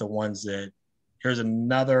give you just the ones that, here's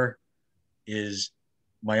another, is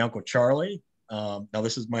my Uncle Charlie. Now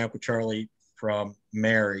this is my Uncle Charlie from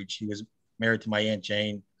marriage. He was married to my Aunt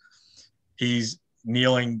Jane. He's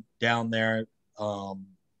kneeling down there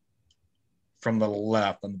from the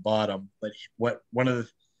left on the bottom, but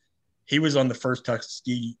he was on the first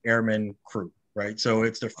Tuskegee Airmen crew, right? So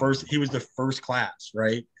it's he was the first class,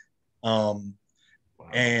 right? Wow.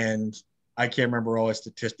 And I can't remember all his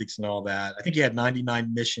statistics and all that. I think he had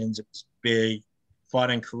 99 missions. It was big. Fought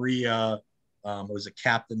in Korea. Was a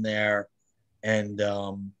captain there, and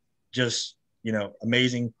just,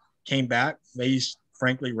 amazing. Came back, faced,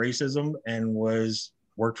 frankly, racism, and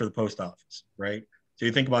worked for the post office, right? So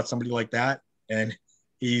you think about somebody like that, and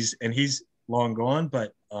he's long gone,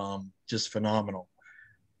 but just phenomenal.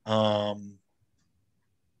 And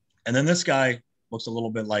then this guy looks a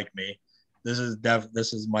little bit like me. this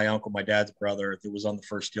is my uncle, my dad's brother, that was on the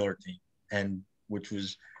first Steeler team, and which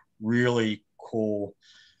was really cool.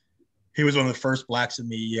 He was one of the first blacks in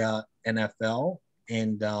the NFL,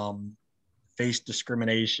 and faced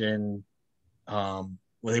discrimination. When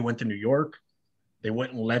they went to New York, they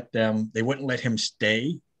wouldn't let him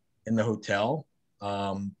stay in the hotel.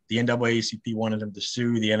 The NAACP wanted him to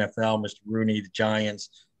sue the NFL, Mr. Rooney, the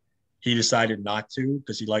Giants. He decided not to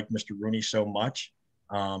because he liked Mr. Rooney so much,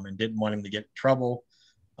 and didn't want him to get in trouble.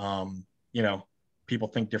 You know, people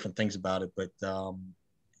think different things about it, but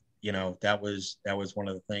you know, that was one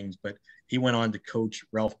of the things. But he went on to coach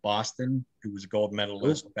Ralph Boston, who was a gold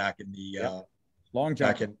medalist back in the long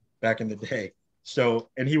jump back in the day. So,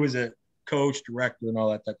 and he was a coach, director, and all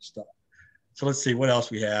that type of stuff. So let's see what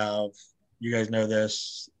else we have. You guys know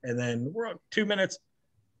this. And then we're on 2 minutes.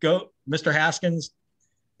 Go, Mr. Haskins.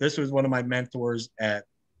 This was one of my mentors at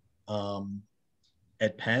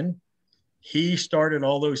Penn. He started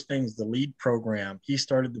all those things, the lead program. He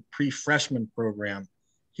started the pre-freshman program.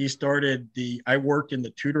 He started I worked in the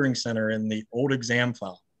tutoring center in the old exam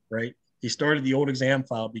file, right? He started the old exam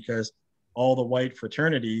file because all the white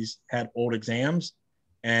fraternities had old exams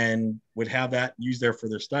and would have that used there for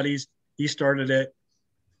their studies. He started it.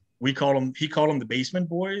 He called them the basement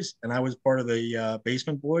boys, and I was part of the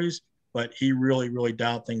basement boys, but he really, really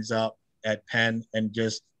dialed things up at Penn, and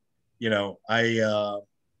just, you know,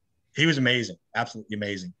 he was amazing, absolutely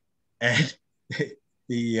amazing. And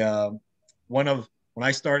when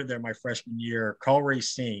I started there my freshman year, Carl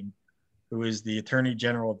Racine, who is the Attorney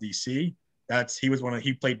General of DC,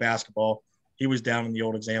 he played basketball. He was down in the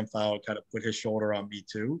old exam file, kind of put his shoulder on me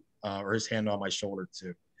too, or his hand on my shoulder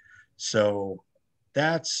too. So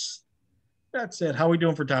that's it. How are we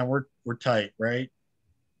doing for time? We're tight, right?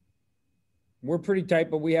 We're pretty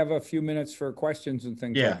tight, but we have a few minutes for questions and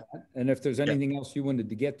things like that. And if there's anything else you wanted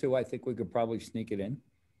to get to, I think we could probably sneak it in.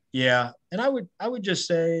 Yeah. And I would just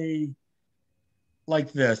say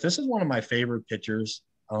like this. This is one of my favorite pictures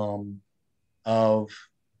of all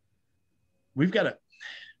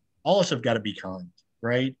of us have got to be kind,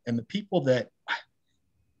 right? And the people that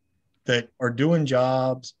are doing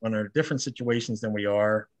jobs and are in different situations than we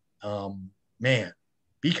are, man,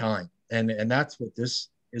 be kind. And that's what this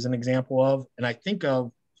is an example of. And I think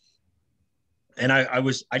of, and I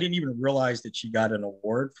didn't even realize that she got an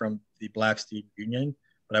award from the Black Student Union,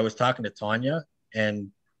 but I was talking to Tanya,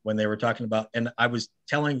 and when they were talking about, and I was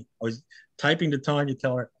typing to Tanya,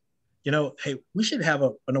 telling her, you know, hey, we should have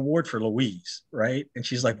an award for Louise, right? And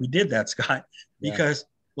she's like, we did that, Scott, because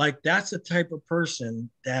like, that's the type of person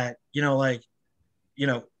that, you know, like, you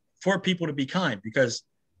know, for people to be kind, because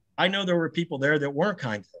I know there were people there that weren't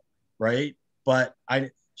kind to her, right? But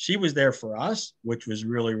she was there for us, which was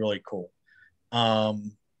really, really cool.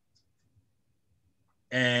 And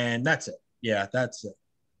that's it. Yeah, that's it.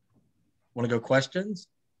 Want to go questions?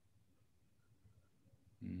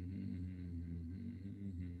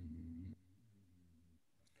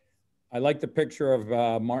 I like the picture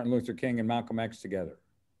of Martin Luther King and Malcolm X together.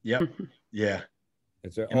 Yep. Yeah.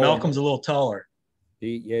 And Malcolm's a little taller.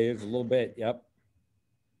 He is a little bit. Yep.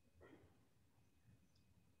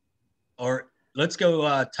 Or let's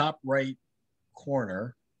go top right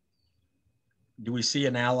corner. Do we see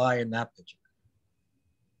an ally in that picture?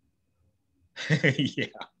 Yeah.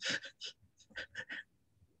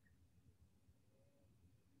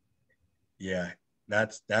 Yeah.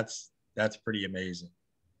 That's pretty amazing.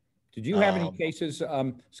 Did you have any cases,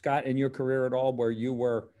 Scott, in your career at all where you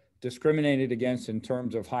were discriminated against in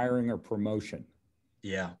terms of hiring or promotion?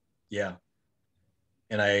 Yeah. Yeah.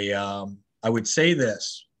 And I would say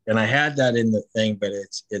this, and I had that in the thing, but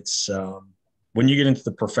it's when you get into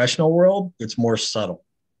the professional world, it's more subtle.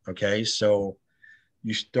 Okay. So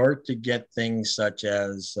you start to get things such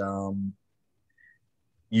as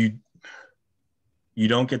you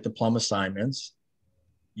don't get the plum assignments.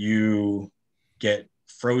 You get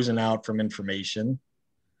frozen out from information.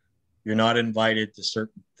 You're not invited to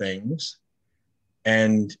certain things.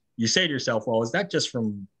 And you say to yourself, well, is that just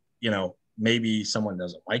from, you know, maybe someone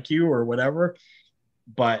doesn't like you or whatever?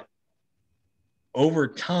 But over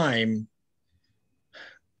time,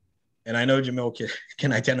 and I know Jamil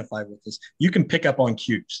can identify with this, you can pick up on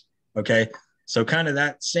cues. Okay. So kind of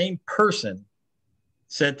that same person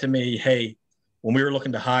said to me, hey, when we were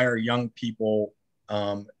looking to hire young people,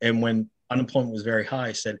 and when unemployment was very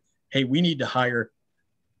high, said, hey, we need to hire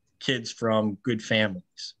kids from good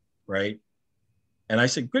families, right? And I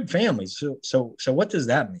said, good families. So what does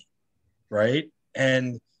that mean, right?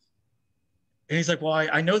 And he's like, well,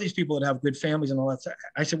 I know these people that have good families and all that stuff.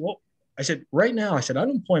 I said, right now, I said,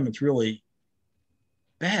 unemployment's really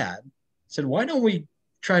bad. I said, why don't we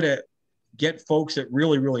try to get folks that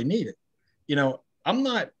really, really need it. You know,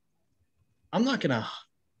 it's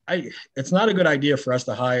not a good idea for us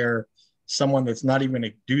to hire someone that's not even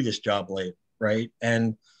going to do this job later, right?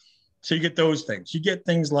 And so you get those things. You get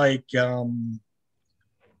things like,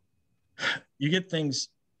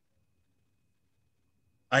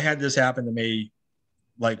 I had this happen to me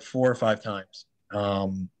like 4 or 5 times.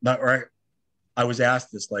 Not right. I was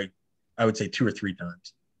asked this, like, I would say 2 or 3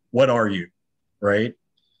 times. What are you? Right.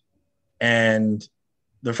 And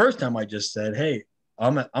the first time I just said, hey,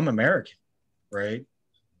 I'm American. Right.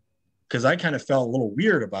 Because I kind of felt a little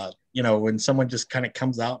weird about, you know, when someone just kind of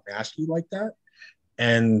comes out and asks you like that.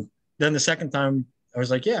 And then the second time I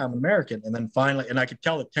was like, yeah, I'm American. And then finally, and I could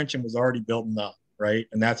tell the tension was already building up. Right.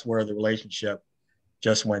 And that's where the relationship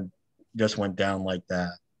just went down like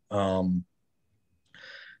that.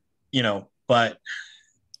 You know, but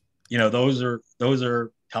you know, those are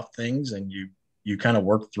tough things, and you kind of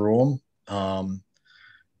work through them.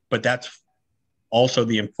 But that's also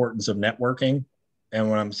the importance of networking. And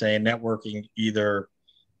when I'm saying networking, either,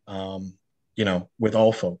 you know, with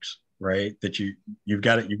all folks, right? That you've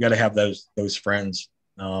got to have those friends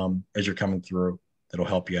as you're coming through that'll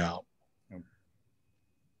help you out.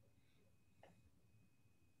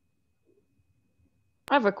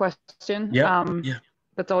 I have a question. Yeah.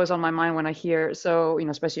 That's always on my mind when I hear. So, you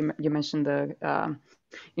know, especially you mentioned the,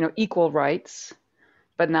 you know, equal rights,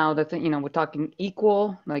 but now the thing, you know, we're talking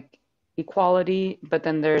equal, like equality, but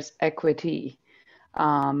then there's equity.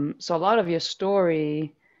 So a lot of your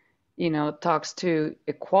story, you know, talks to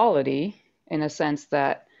equality in a sense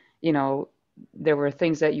that, you know, there were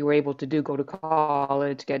things that you were able to do, go to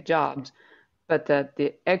college, get jobs, but that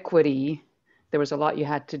the equity, there was a lot you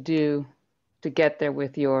had to do to get there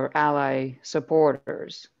with your ally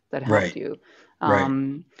supporters that helped Right. you.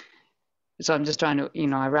 Right. So I'm just trying to, you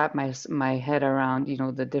know, I wrap my head around, you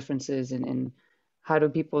know, the differences in how do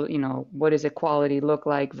people, you know, what does equality look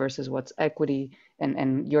like versus what's equity,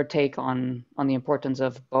 and your take on the importance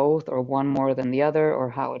of both, or one more than the other,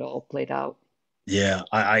 or how it all played out. Yeah.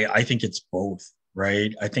 I think it's both,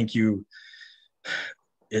 right? I think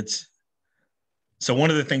it's, so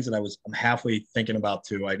one of the things that I'm halfway thinking about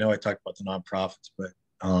too, I know I talked about the nonprofits, but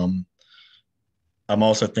I'm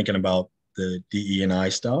also thinking about the DE&I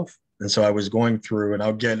stuff. And so I was going through, and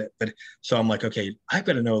I'll get it, but so I'm like, okay, I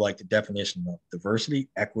got to know like the definition of diversity,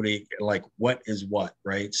 equity, like what is what,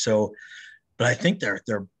 right? So, but I think they're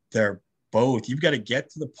both. You've got to get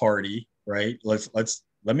to the party, right? Let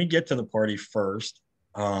me get to the party first.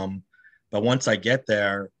 But once I get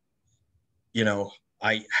there, you know,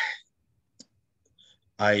 I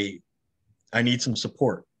need some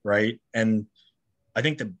support, right? And I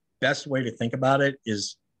think the best way to think about it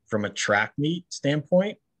is from a track meet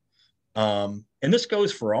standpoint. And this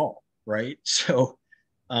goes for all, right? So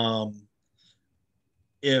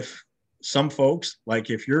if some folks,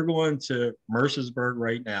 like if you're going to Mercersburg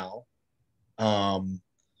right now,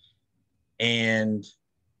 and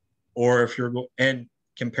or if you're and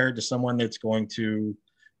compared to someone that's going to,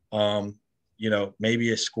 you know,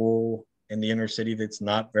 maybe a school in the inner city that's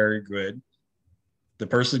not very good, the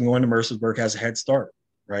person going to Mercersburg has a head start,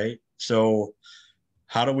 right? So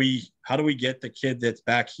how do we get the kid that's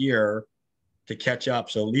back here to catch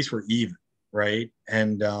up? So at least we're even, right?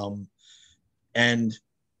 And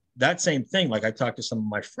that same thing, like I talked to some of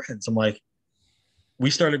my friends, I'm like, we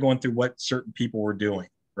started going through what certain people were doing,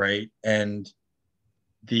 right? And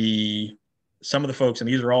some of the folks, and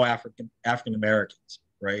these are all African Americans,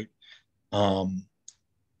 right?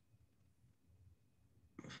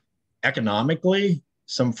 Economically,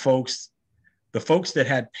 some folks, the folks that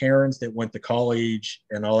had parents that went to college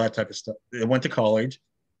and all that type of stuff, that went to college,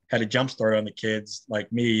 had a jump start on the kids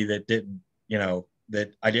like me that didn't, you know,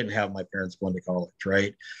 that I didn't have my parents going to college,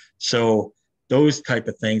 right? So those type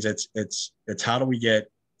of things, it's how do we get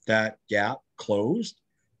that gap closed?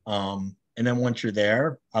 And then once you're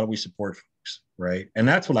there, how do we support folks, right? And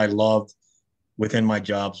that's what I loved within my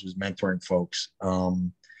jobs, was mentoring folks.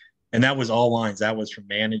 And that was all lines. That was from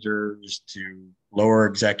managers to lower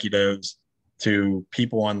executives to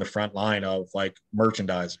people on the front line of like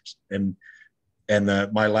merchandisers. And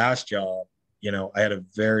my last job, you know, I had a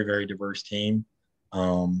very, very diverse team.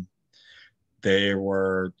 They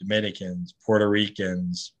were Dominicans, Puerto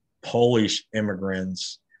Ricans, Polish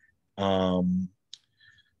immigrants,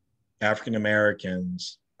 African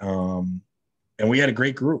Americans, and we had a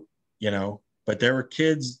great group, you know. But there were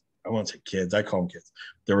kids. I won't say kids. I call them kids.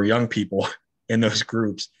 There were young people in those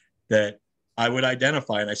groups that I would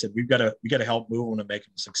identify, and I said, we got to help move them and make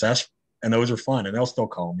them successful. And those are fun, and they'll still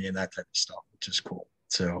call me and that type of stuff, which is cool.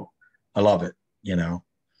 So I love it, you know.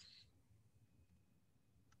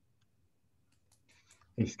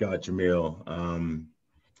 Hey, Scott, Jamil.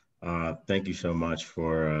 Thank you so much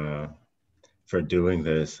for doing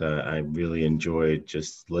this. I really enjoyed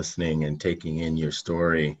just listening and taking in your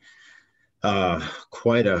story.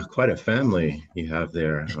 Quite a family you have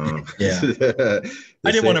there. Yeah. I To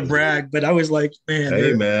didn't say want to brag, but I was like, man,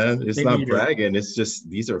 hey man, it's they not need it. bragging. It's just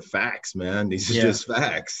these are facts, man. These are Yeah. just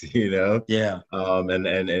facts, you know. Yeah.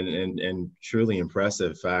 And truly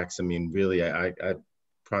impressive facts. I mean, really, I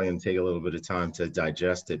probably gonna take a little bit of time to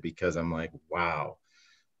digest it because I'm like, wow,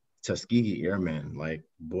 Tuskegee Airmen, like,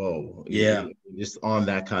 whoa, Yeah. just on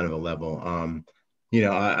that kind of a level. You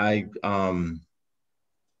know,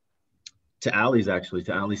 to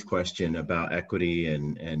Ali's question about equity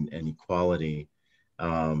and equality,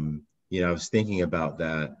 you know, I was thinking about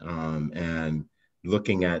that and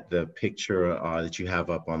looking at the picture that you have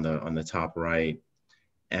up on the top right,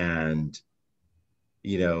 and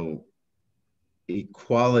you know,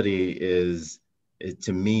 equality is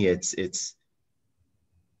to me, it's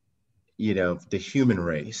you know the human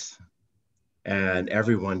race and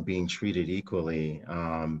everyone being treated equally.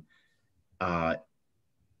 Uh,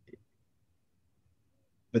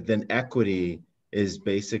 but then equity is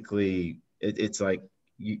basically it's like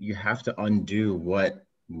you have to undo what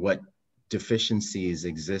deficiencies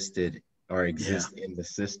existed or Yeah. exist in the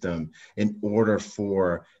system in order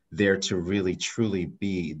for there to really truly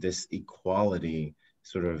be this equality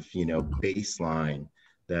sort of you know baseline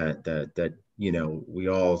that you know we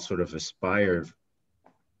all sort of aspire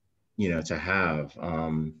you know to have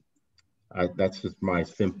that's just my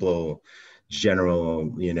simple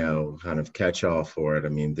general, you know, kind of catch all for it. I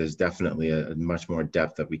mean, there's definitely a much more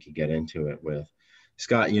depth that we could get into it with.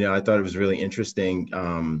 Scott, you know, I thought it was really interesting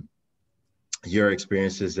your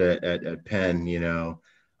experiences at Penn, you know,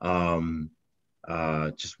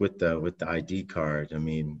 just with the ID card. I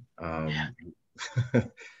mean, I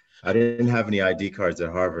didn't have any ID cards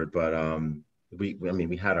at Harvard, but I mean,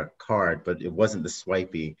 we had a card, but it wasn't the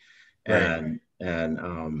swipey, Right.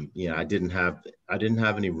 and you know, I didn't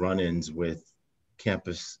have any run-ins with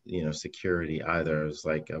campus, you know, security either. It was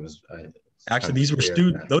like I was Actually, kind of these were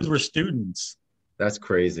scared. those were students. That's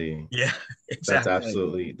crazy. Yeah, That's exactly.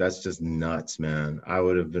 absolutely, that's just nuts, man. I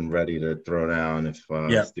would have been ready to throw down if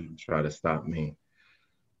Yeah. students try to stop me.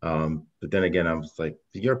 But then again, I was like,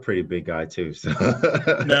 you're a pretty big guy too, so.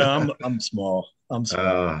 No, I'm small. I'm small.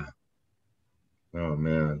 uh, oh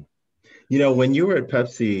man. You know, when you were at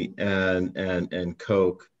Pepsi and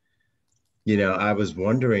Coke, you know, I was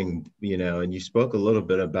wondering, you know, and you spoke a little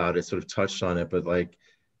bit about it, sort of touched on it, but like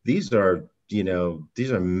these are, you know,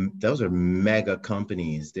 those are mega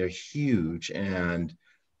companies. They're huge, and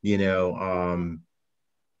you know,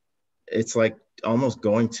 it's like almost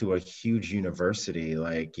going to a huge university,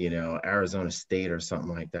 like you know, Arizona State or something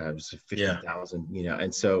like that. It was Yeah. 50,000, you know,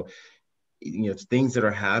 and so you know, things that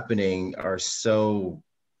are happening are so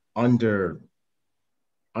under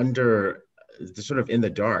under sort of in the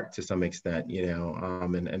dark to some extent, you know,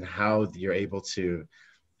 and how you're able to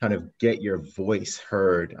kind of get your voice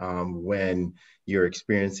heard when you're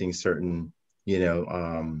experiencing certain, you know,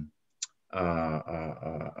 uh, uh,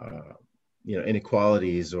 uh, you know,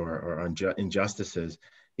 inequalities or injustices,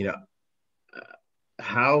 you know,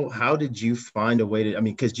 how did you find a way to, I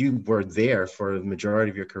mean, because you were there for the majority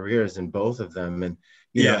of your careers in both of them, and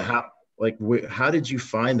you know Yeah. how like how did you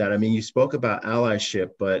find that? I mean, you spoke about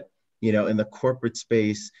allyship, but you know, in the corporate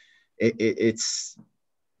space, it's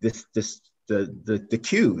this the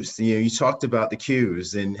cues. You know, you talked about the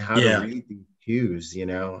cues and how to Yeah. read the cues. You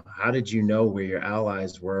know, how did you know where your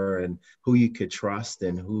allies were and who you could trust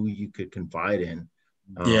and who you could confide in?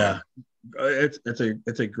 Yeah. Um,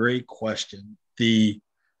 It's a great question. The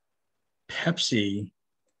Pepsi,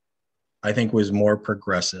 I think, was more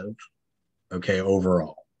progressive, okay,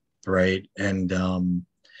 overall, right? And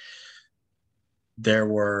there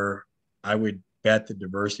were, I would bet the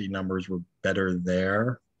diversity numbers were better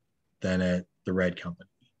there than at the Red Company.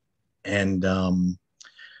 And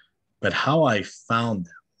but how I found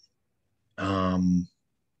them,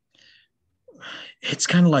 it's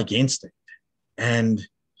kind of like instinct, and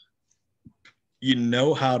you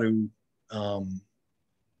know how to um,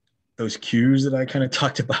 those cues that I kind of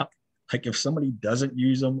talked about. Like if somebody doesn't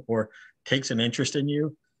use them or takes an interest in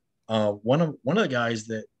you, one of the guys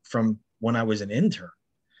that from when I was an intern,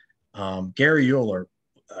 Gary Euler,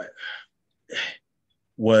 uh,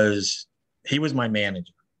 was he was my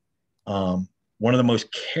manager. One of the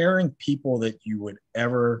most caring people that you would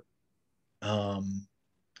um,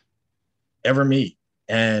 ever meet,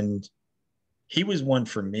 and he was one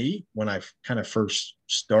for me when I kind of first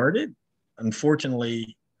started.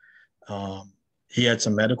 Unfortunately, um, he had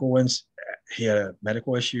some medical he had a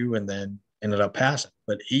medical issue, and then ended up passing.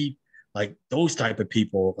 But he, like those type of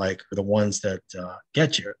people, like are the ones that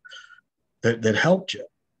get you, that helped you.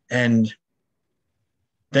 And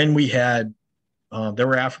then we had, there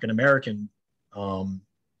were African-American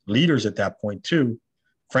leaders at that point too.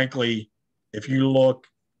 Frankly, if you look,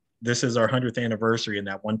 this is our 100th anniversary in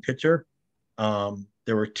that one picture.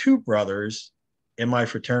 There were two brothers in my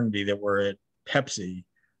fraternity that were at Pepsi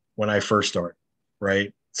when I first started,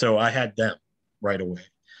 right? So I had them right away.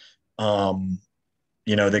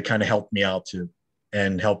 You know, they kind of helped me out too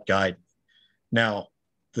and helped guide me. Now,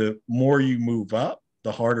 the more you move up,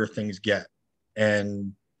 the harder things get.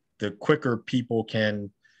 And the quicker people can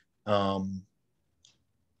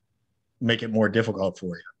make it more difficult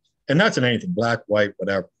for you. And that's in anything, black, white,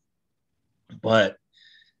 whatever. But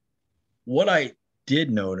what I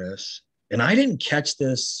did notice, and I didn't catch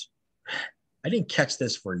this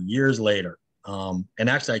for years later. And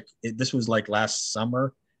actually, this was like last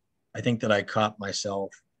summer, I think, that I caught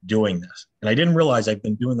myself doing this. And I didn't realize I've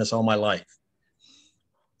been doing this all my life.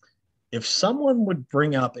 If someone would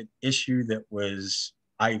bring up an issue that was,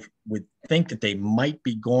 I would think that they might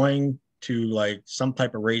be going to like some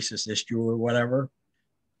type of racist issue or whatever,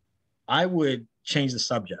 I would change the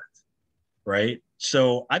subject, right?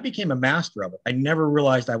 So I became a master of it. I never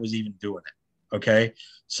realized I was even doing it, okay?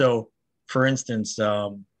 So for instance,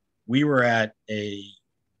 we were at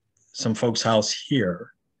some folks' house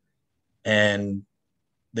here, and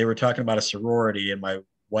they were talking about a sorority, and my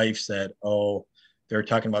wife said, oh, they were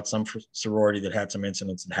talking about some sorority that had some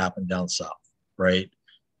incidents that happened down south, right?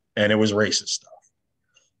 And it was racist stuff.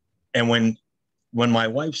 And when my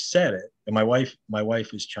wife said it, and my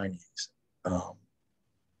wife is Chinese,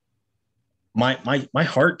 my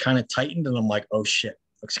heart kind of tightened, and I'm like, oh shit,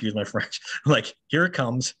 excuse my French. Like, here it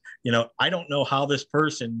comes. You know, I don't know how this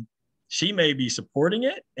person, she may be supporting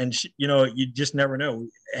it, and she, you know, you just never know.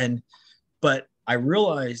 But I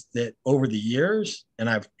realized that over the years, and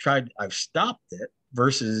I've stopped it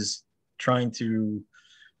versus trying to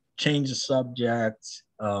change the subject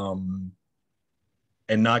and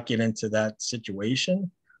not get into that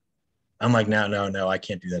situation. I'm like, no, I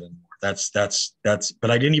can't do that anymore. That's,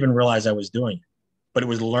 but I didn't even realize I was doing it. But it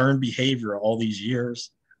was learned behavior all these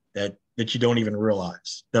years that you don't even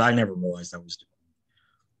realize, that I never realized I was doing,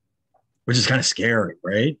 which is kind of scary,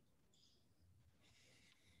 right?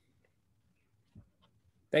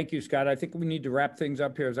 Thank you, Scott. I think we need to wrap things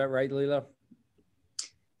up here. Is that right, Leela?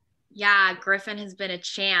 Yeah, Griffin has been a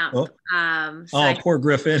champ. Poor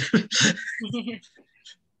Griffin.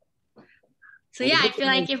 So yeah, I feel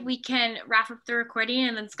like if we can wrap up the recording,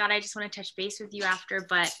 and then Scott, I just want to touch base with you after,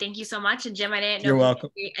 but thank you so much. And Jim, I didn't know You're welcome.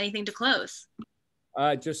 Anything to close.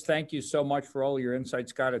 Just thank you so much for all your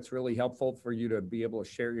insights, Scott. It's really helpful for you to be able to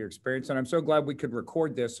share your experience. And I'm so glad we could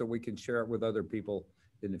record this so we can share it with other people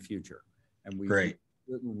in the future. And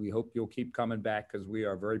we hope you'll keep coming back, because we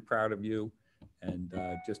are very proud of you and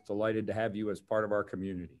just delighted to have you as part of our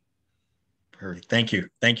community. Perfect. Thank you.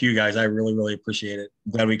 Thank you, guys. I really, really appreciate it.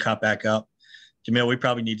 I'm glad we caught back up. Jamil, we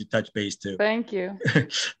probably need to touch base too. Thank you.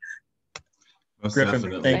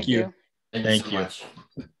 Griffin, thank you. Thank you so much.